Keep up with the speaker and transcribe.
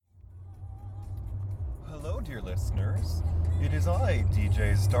dear listeners. It is I,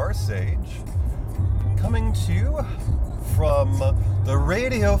 DJ Starsage, coming to you from the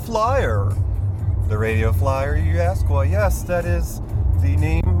Radio Flyer. The Radio Flyer, you ask? Well, yes, that is the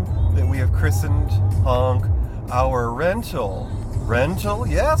name that we have christened Honk our rental. Rental?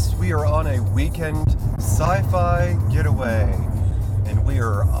 Yes, we are on a weekend sci-fi getaway. And we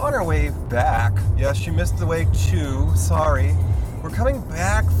are on our way back. Yes, you missed the way too. Sorry. We're coming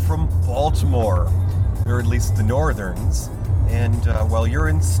back from Baltimore, or at least the Northerns. And while you're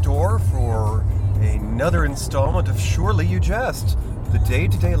in store for another installment of Surely You Jest, the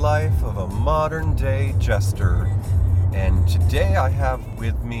day-to-day life of a modern-day jester. And today I have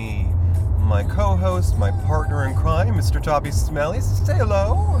with me my co-host, my partner in crime, Mr. Toppy Smelly. Say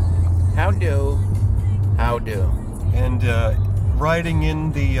hello. How do? And riding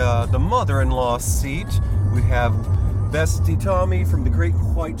in the mother-in-law seat, we have Bestie Tommy from the Great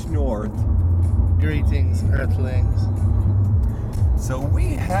White North. Greetings, Earthlings. So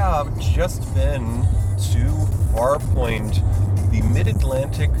we have just been to Farpoint, the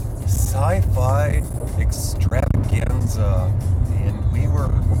Mid-Atlantic sci-fi extravaganza, and we were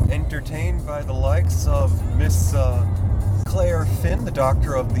entertained by the likes of Miss Claire Finn, the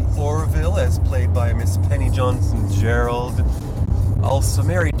Doctor of the Orville, as played by Miss Penny Johnson-Gerald. Also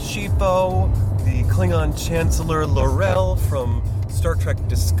Mary Chieffo, the Klingon Chancellor L'Rell from Star Trek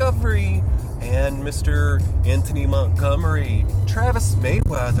Discovery, and Mr. Anthony Montgomery, Travis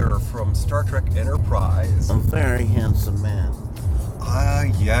Mayweather from Star Trek Enterprise. A very handsome man.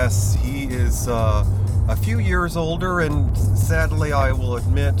 Yes, he is a few years older, and sadly I will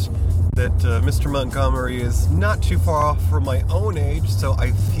admit that Mr. Montgomery is not too far off from my own age, so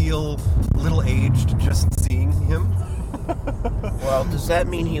I feel a little aged just seeing him. Well, does that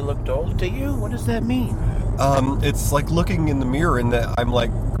mean he looked old to you? What does that mean? It's like looking in the mirror and that I'm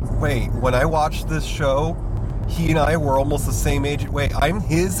like, wait, when I watched this show, he and I were almost the same age. Wait, I'm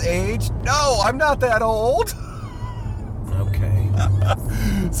his age? No, I'm not that old. Okay.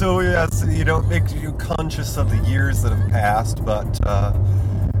 So yes, it makes you conscious of the years that have passed, but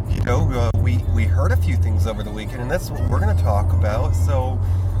we heard a few things over the weekend, and that's what we're going to talk about. So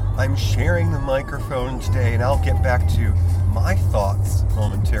I'm sharing the microphone today, and I'll get back to my thoughts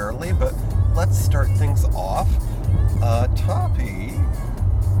momentarily, but let's start things off. Toppy,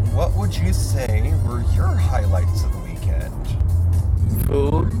 what would you say were your highlights of the weekend?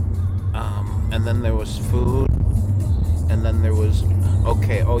 Food, and then there was food, and then there was,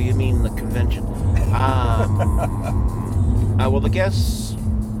 you mean the convention. Well, the guests,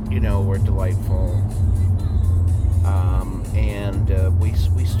 were delightful. And we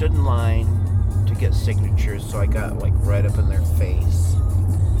stood in line to get signatures, so I got right up in their face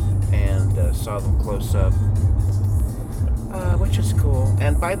and saw them close up, which is cool.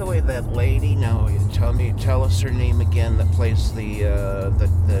 And by the way, that lady, tell us her name again, that plays the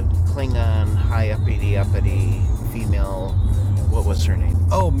Klingon high uppity female. What was her name?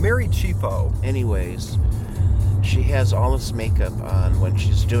 Oh, Mary Chieffo. Anyways, she has all this makeup on when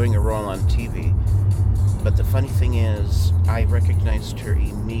she's doing a role on TV. But the funny thing is, I recognized her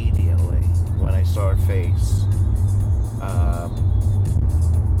immediately when I saw her face.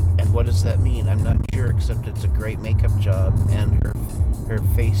 And what does that mean? I'm not sure, except it's a great makeup job, and her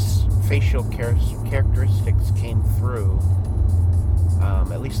facial characteristics came through.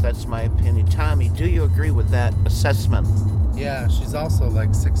 At least that's my opinion. Tommy, do you agree with that assessment? Yeah, she's also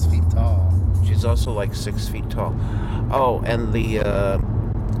 6 feet tall. She's also 6 feet tall. Oh, and the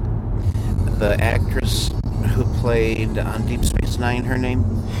actress who played on Deep Space Nine, her name?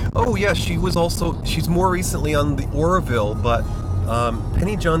 Oh, yeah, she's more recently on the Orville, but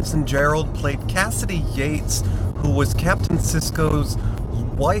Penny Johnson-Gerald played Cassidy Yates, who was Captain Sisko's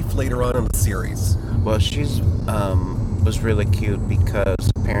wife later on in the series. Well, she's was really cute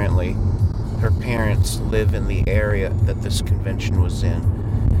because apparently her parents live in the area that this convention was in.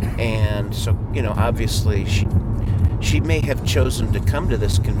 And so, obviously she may have chosen to come to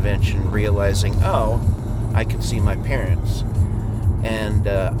this convention realizing, I can see my parents. And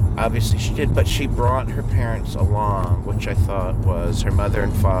obviously she did, but she brought her parents along, which I thought was her mother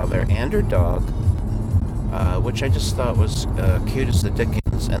and father and her dog, which I just thought was cute as the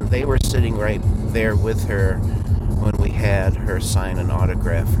dickens. And they were sitting right there with her when we had her sign an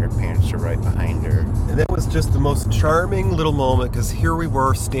autograph. Her parents were right behind her. And that was just the most charming little moment, because here we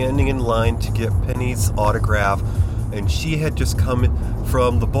were standing in line to get Penny's autograph, and she had just come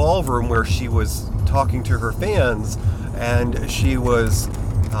from the ballroom where she was talking to her fans, and she was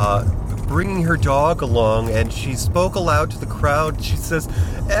bringing her dog along, and she spoke aloud to the crowd. She says,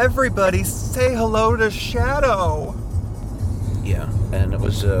 "Everybody say hello to Shadow." Yeah, and it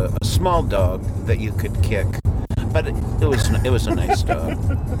was a small dog that you could kick, but it was a nice dog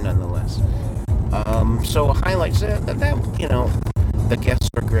nonetheless. So highlights that the guests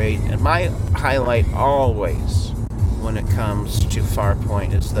were great, and my highlight always when it comes to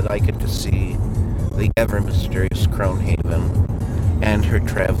Farpoint is that I get to see the ever mysterious Cronehaven and her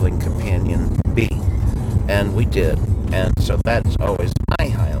traveling companion B, and we did, and so that's always my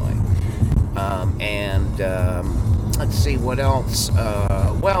highlight. Let's see what else.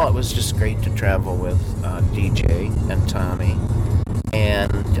 Well, it was just great to travel with DJ and Tommy,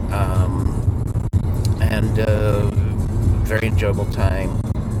 and very enjoyable time.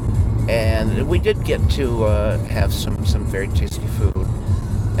 And we did get to have some very tasty food,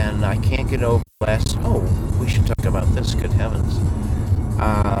 and I can't get over we should talk about this, good heavens.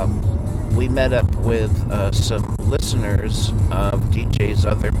 We met up with some listeners of DJ's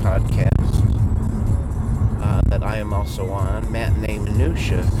other podcast that I am also on, Matinee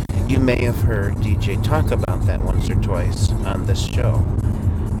Minutia. You may have heard DJ talk about that once or twice on this show.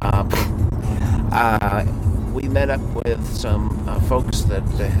 We met up with some folks that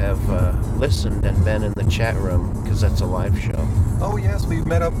have listened and been in the chat room, because that's a live show. Oh yes, we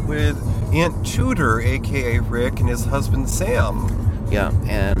met up with Aunt Tudor, aka Rick, and his husband Sam. Yeah,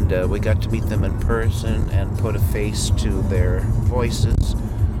 and we got to meet them in person and put a face to their voices,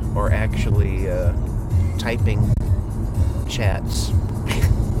 or actually typing chats.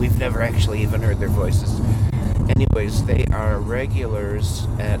 We've never actually even heard their voices. Anyways, they are regulars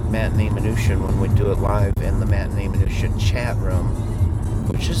at Matinee Minutia when we do it live in the Matinee Minutia chat room,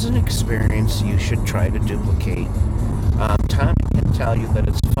 which is an experience you should try to duplicate. Tommy can tell you that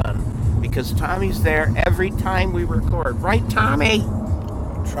it's fun, because Tommy's there every time we record. Right, Tommy?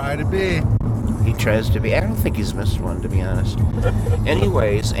 Try to be. He tries to be. I don't think he's missed one, to be honest.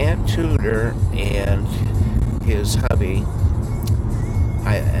 Anyways, Aunt Tudor and his hubby,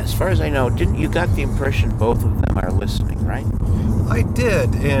 as far as I know, you got the impression both of them are listening, right? I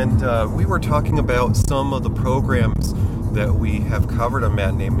did, and we were talking about some of the programs that we have covered on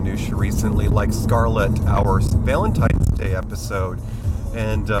Matinee Minutia recently, like Scarlet, our Valentine's Day episode.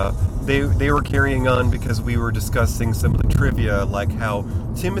 And they were carrying on because we were discussing some of the trivia, like how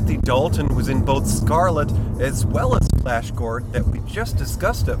Timothy Dalton was in both Scarlet as well as Flash Gordon that we just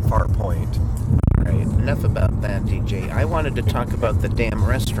discussed at Farpoint. Right, enough about that, DJ. I wanted to talk about the damn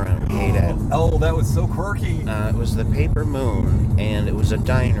restaurant we ate at. Oh, that was so quirky. It was the Paper Moon, and it was a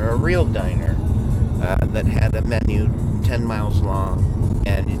diner, a real diner, that had a menu 10 miles long,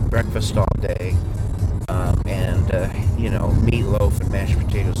 and breakfast all day, meatloaf and mashed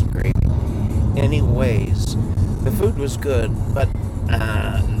potatoes and gravy. Anyways, the food was good, but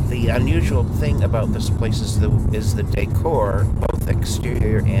the unusual thing about this place is the decor, both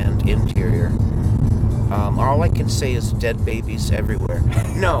exterior and interior. All I can say is dead babies everywhere.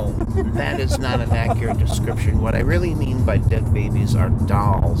 No, that is not an accurate description. What I really mean by dead babies are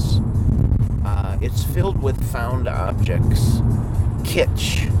dolls. It's filled with found objects,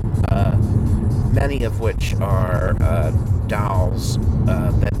 kitsch, many of which are dolls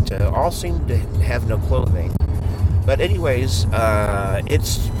that all seem to have no clothing. But anyways,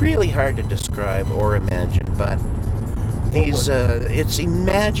 it's really hard to describe or imagine, but these, it's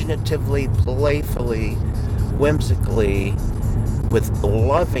imaginatively, playfully, whimsically, with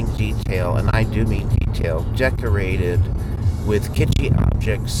loving detail, and I do mean detail, decorated with kitschy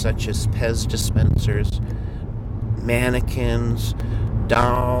objects such as Pez dispensers, mannequins,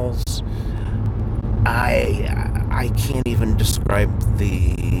 dolls. I can't even describe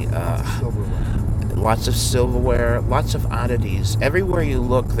the lots of silverware, lots of oddities. Everywhere you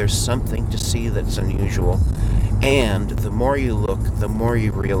look, there's something to see that's unusual. And the more you look, the more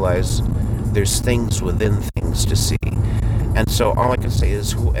you realize there's things within things to see. And so all I can say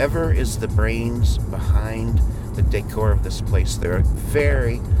is whoever is the brains behind the decor of this place, they're a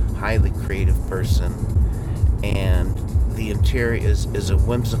very highly creative person. And the interior is a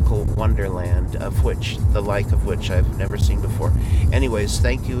whimsical wonderland of which, the like of which I've never seen before. Anyways,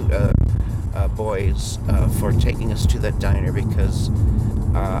 thank you, boys, for taking us to that diner, because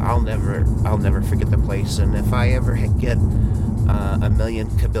I'll never forget the place. And if I ever get $1 million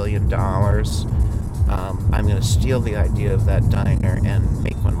kabillion dollars, I'm going to steal the idea of that diner and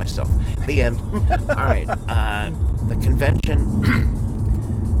make one myself. The end. All right. The convention.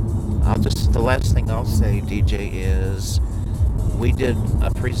 The last thing I'll say, DJ, is we did a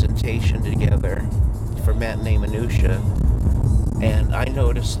presentation together for Matinee Minutia, and I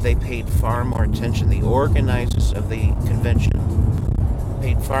noticed they paid far more attention. The organizers of the convention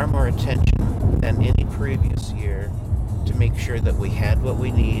paid far more attention than any previous year to make sure that we had what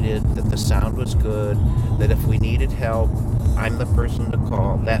we needed, that the sound was good, that if we needed help, I'm the person to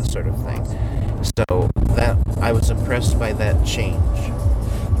call, that sort of thing. So that I was impressed by that change.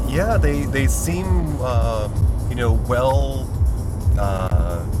 Yeah, they seem well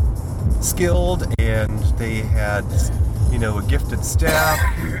skilled, and they had a gifted staff.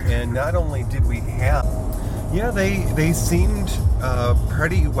 And not only did we have, they seemed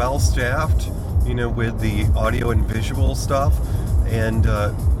pretty well staffed, with the audio and visual stuff. And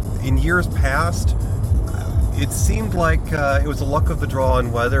in years past, it seemed like it was a luck of the draw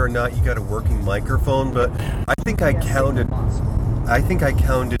on whether or not you got a working microphone, but I think I counted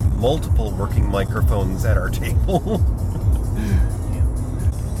multiple working microphones at our table.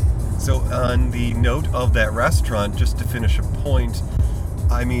 So on the note of that restaurant, just to finish a point,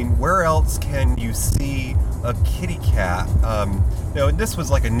 I mean, where else can you see a kitty cat? This was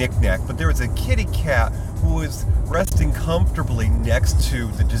like a knick-knack, but there was a kitty cat who was resting comfortably next to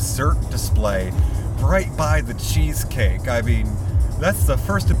the dessert display right by the cheesecake. I mean, that's the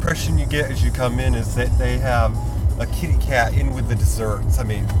first impression you get as you come in, is that they have a kitty cat in with the desserts. I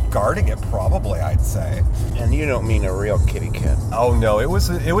mean, guarding it probably, I'd say. And you don't mean a real kitty cat? Oh no, it was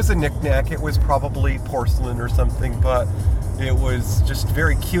a knick-knack. It was probably porcelain or something, but it was just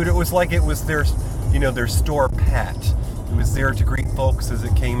very cute. It was like it was their store pet. It was there to greet folks as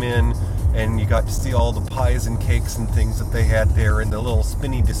it came in, and you got to see all the pies and cakes and things that they had there in the little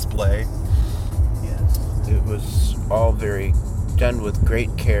spinny display. Yes, it was all very done with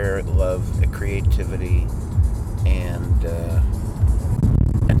great care, love, creativity, and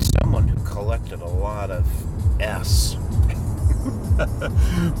someone who collected a lot of S.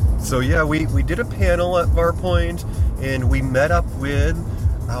 So yeah, we did a panel at Farpoint, and we met up with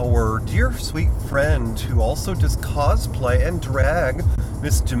our dear sweet friend who also does cosplay and drag,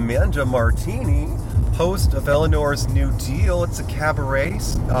 Miss Demanda Martini, host of Eleanor's New Deal. It's a cabaret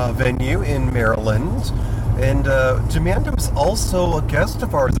venue in Maryland. And Demanda was also a guest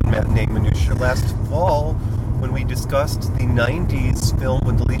of ours in Matinee Minutia last fall when we discussed the 90s film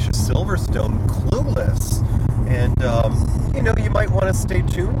with Alicia Silverstone, Clueless. And, you might want to stay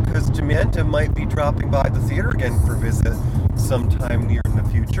tuned, because Demanda might be dropping by the theater again for a visit sometime near in the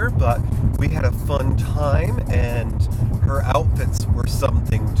future. But we had a fun time, and her outfits were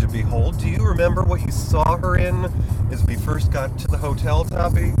something to behold. Do you remember what you saw her in as we first got to the hotel,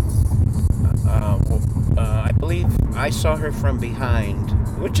 Toppy? I believe I saw her from behind,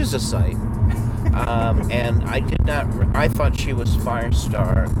 which is a sight. And I did not, I thought she was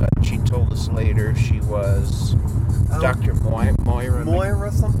Firestar, but she told us later she was Dr.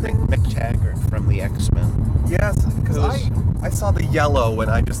 Moira something? McTaggart from the X-Men. Yes, because I saw the yellow,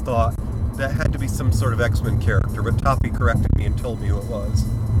 and I just thought that had to be some sort of X-Men character, but Toppy corrected me and told me who it was.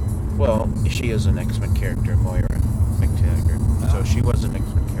 Well, she is an X-Men character, Moira McTaggart, so she was an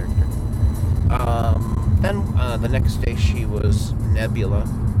X-Men character. Then the next day she was Nebula,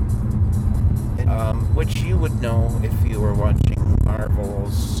 which you would know if you were watching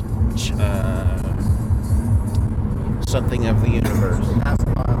Marvel's something of the universe.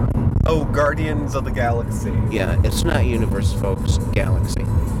 Oh, Guardians of the Galaxy. Yeah, it's not universe, folks. Galaxy.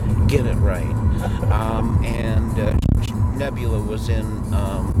 Get it right. And Nebula was in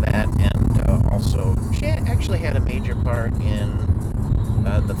that, and also she actually had a major part in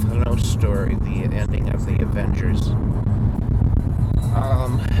the Thanos story, the ending of the Avengers.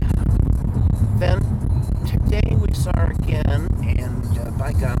 Then today we saw her again, and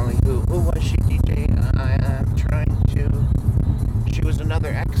by golly, who was she, DJ? I'm trying to. She was another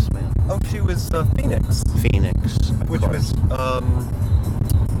X-Men. Oh, she was Phoenix. Which was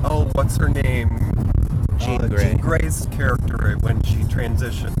what's her name? Jean Grey. Jean Grey's character when she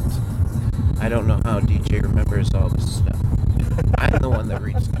transitioned. I don't know how DJ remembers all this stuff. I'm the one that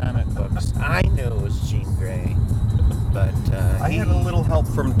reads comic books. I knew it was Jean Grey, but I had a little help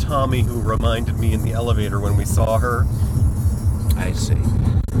from Tommy, who reminded me in the elevator when we saw her. I see.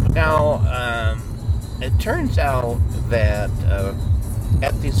 Now, it turns out that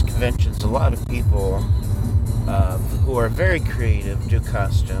at these conventions, a lot of people who are very creative do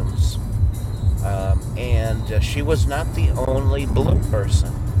costumes, and she was not the only blue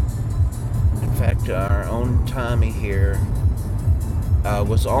person. In fact, our own Tommy here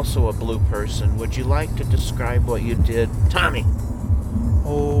was also a blue person. Would you like to describe what you did, Tommy?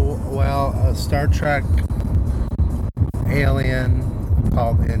 Oh, well, Star Trek alien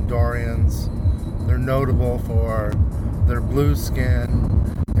called Andorians. They're notable for their blue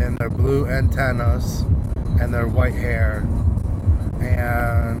skin and their blue antennas and their white hair.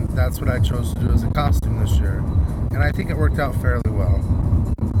 And that's what I chose to do as a costume this year. And I think it worked out fairly well.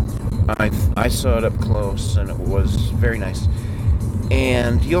 I saw it up close, and it was very nice.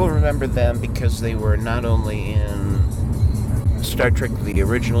 And you'll remember them because they were not only in Star Trek, the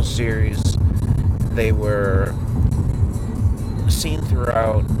original series, they were seen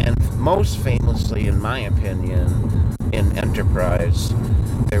throughout, and most famously, in my opinion, in Enterprise.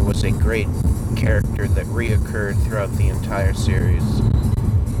 There was a great character that reoccurred throughout the entire series.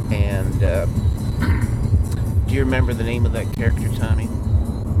 And do you remember the name of that character, Tommy?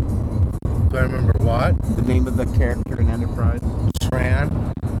 Do I remember what? The name of the character in Enterprise? Shran.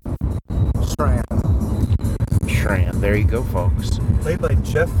 There you go, folks. Played by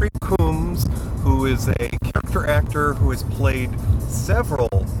Jeffrey Combs, who is a character actor who has played several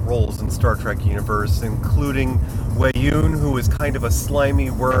roles in Star Trek universe, including Weyoun, who is kind of a slimy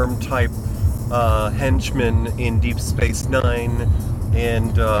worm type henchman in Deep Space Nine,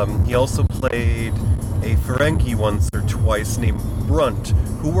 and he also played a Ferengi once or twice named Brunt,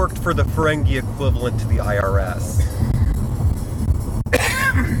 who worked for the Ferengi equivalent to the IRS.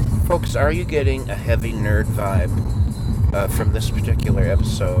 Folks, are you getting a heavy nerd vibe from this particular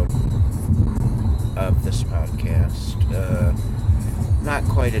episode of this podcast? Not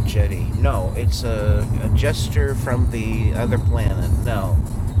quite a jetty. No, it's a jester from the other planet. No,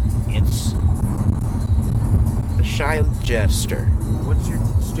 it's the Shy Jester. What's your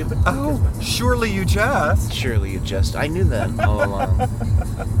stupid... Oh, surely you jest. Surely you jest. I knew that all along.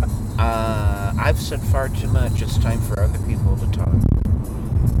 I've said far too much. It's time for other people to talk.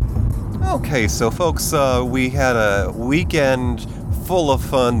 Okay, so folks, we had a weekend full of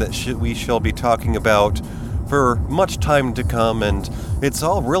fun that we shall be talking about for much time to come, and it's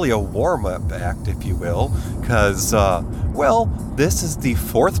all really a warm-up act, if you will, because, well, this is the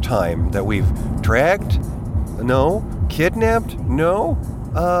fourth time that we've dragged, no, kidnapped, no,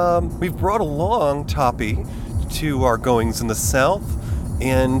 we've brought along Toppy to our goings in the South,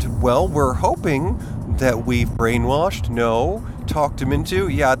 and, well, we're hoping that we've brainwashed, no, talked him into,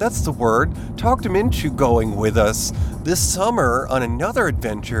 yeah, that's the word, talked him into going with us this summer on another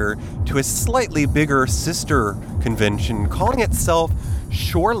adventure to a slightly bigger sister convention calling itself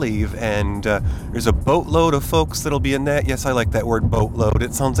Shore Leave, and there's a boatload of folks that'll be in that. Yes, I like that word, boatload.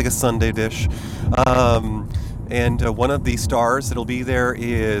 It sounds like a Sunday dish. And one of the stars that'll be there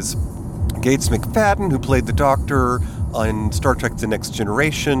is Gates McFadden, who played the Doctor on Star Trek The Next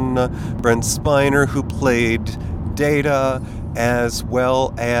Generation, Brent Spiner, who played Data, as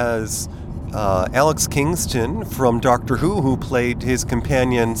well as Alex Kingston from Doctor Who played his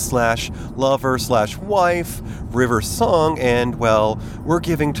companion / lover / wife, River Song, and, well, we're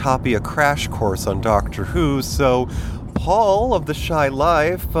giving Toppy a crash course on Doctor Who, so Paul of the Shy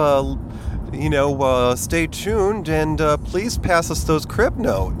Life, stay tuned, and please pass us those crib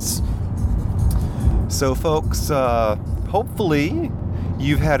notes. So, folks, hopefully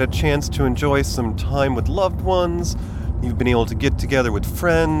you've had a chance to enjoy some time with loved ones. You've been able to get together with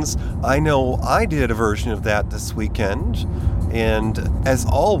friends. I know I did a version of that this weekend. And as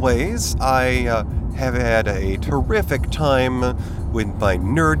always, I have had a terrific time with my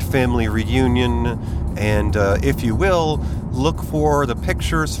nerd family reunion. And if you will, look for the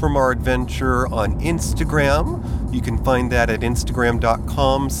pictures from our adventure on Instagram. You can find that at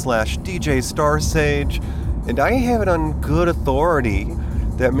instagram.com/DJStarsage. And I have it on good authority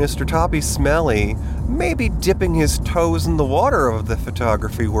that Mr. Toppy Smelly may be dipping his toes in the water of the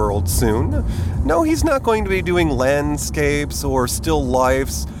photography world soon. No, he's not going to be doing landscapes or still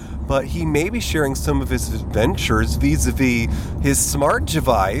lifes, but he may be sharing some of his adventures vis-a-vis his smart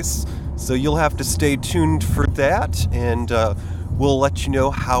device, so you'll have to stay tuned for that, and we'll let you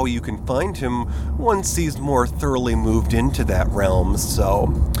know how you can find him once he's more thoroughly moved into that realm,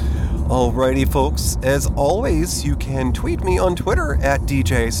 so... Alrighty, folks, as always, you can tweet me on Twitter at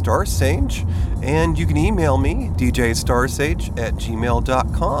DJStarsage, and you can email me,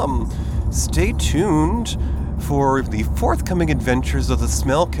 djstarsage@gmail.com. Stay tuned for the forthcoming adventures of the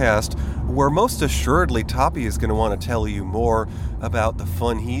Smellcast, where most assuredly Toppy is going to want to tell you more about the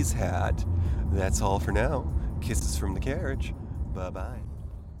fun he's had. That's all for now. Kisses from the carriage. Bye-bye.